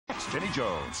Here's Jenny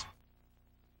Jones.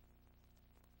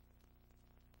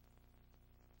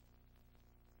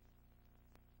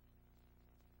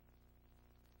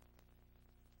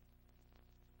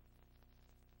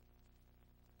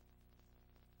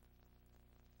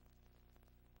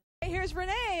 Here's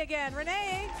Renee again.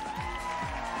 Renee.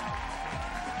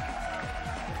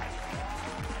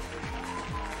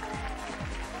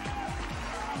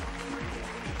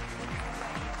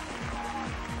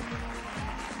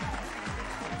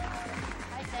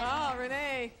 Oh,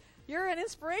 Renee, you're an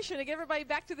inspiration to get everybody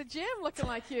back to the gym looking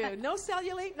like you. No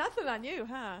cellulite, nothing on you,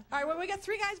 huh? All right, well, we got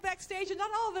 3 guys backstage, and not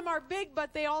all of them are big,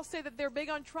 but they all say that they're big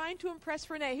on trying to impress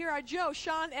Renee. Here are Joe,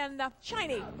 Sean, and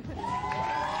Shiny.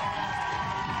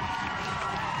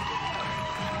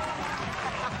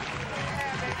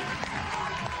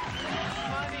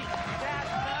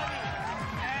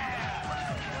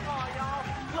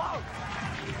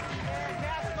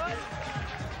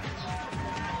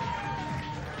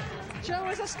 Joe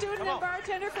is a student and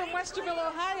bartender from Westerville,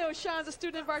 Ohio. Sean's a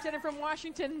student and bartender from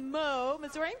Washington,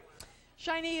 Missouri.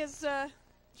 Shiny is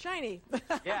shiny.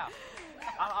 Yeah.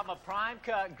 I'm a prime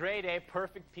cut, grade A,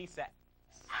 perfect piece of...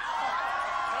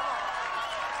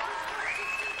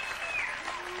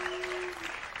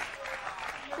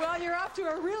 Well, you're off to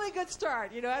a really good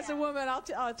start. You know, as a woman,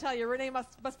 I'll tell you, Renee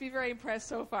must be very impressed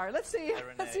so far. Let's see.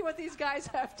 Let's see what these guys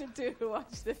have to do.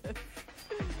 Watch this.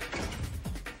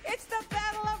 It's the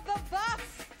battle of the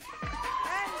buffs.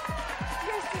 And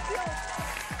here's the deal.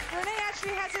 Renee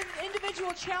actually has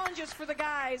individual challenges for the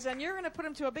guys, and you're going to put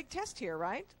them to a big test here,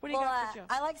 right? What do you got for Joe?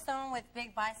 I like someone with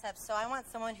big biceps, so I want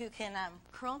someone who can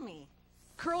curl me.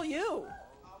 Curl you?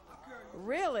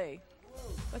 Really?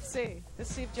 Let's see.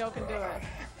 Let's see if Joe can do it.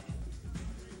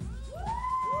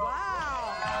 Wow.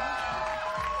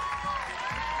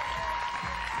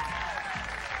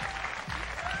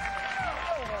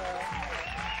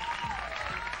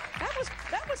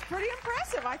 That was pretty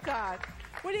impressive, I thought.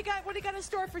 What do you got in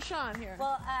store for Sean here?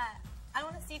 Well, I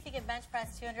want to see if he can bench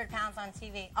press 200 pounds on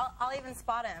TV. I'll even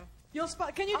spot him. You'll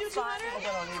spot? Can you do 200? I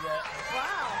don't need that.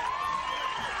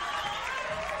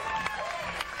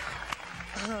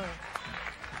 Wow.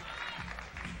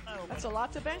 That's a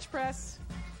lot to bench press.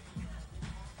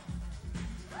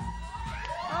 Okay.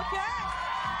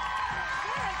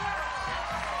 Very good.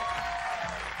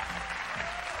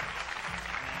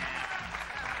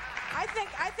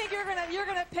 I think you're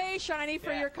gonna pay Shiny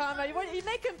for your comment.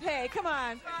 Make him pay. Come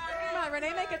on,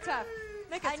 Renee, make it tough.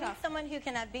 Make it tough. I need someone who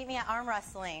can beat me at arm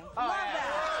wrestling. Love that.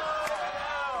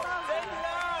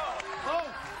 Love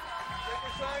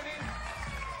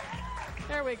that.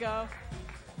 There we go.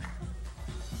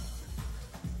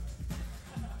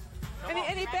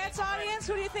 Any bets, audience?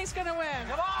 Who do you think's gonna win?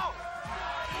 Come on!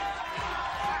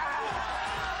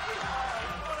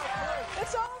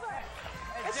 It's over.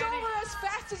 It's over as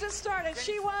fast as it started.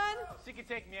 She won. She can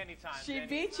take me anytime. She Jenny.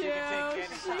 beat you. She can take me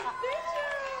anytime. She beat you.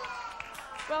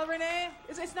 Well, Renee,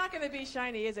 it's not going to be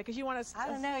Shiny, is it? Because you want to. I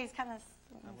don't know. He's kind of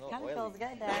feels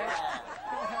good there.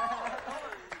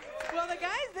 Well, the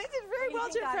guys, they did very well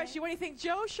to impress you. What do you think,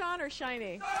 Joe, Sean, or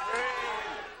Shiny?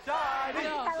 Shiny.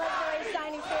 No. I like the way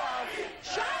Shiny feels.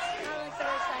 Shiny? I like the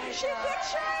way Shiny She feels. picked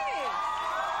Shiny.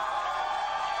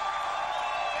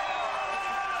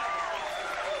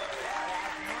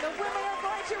 The women are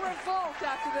going to revolt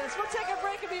after this. We'll take a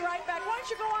break and be right back. Why don't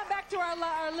you go on back to our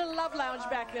little love lounge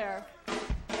back there?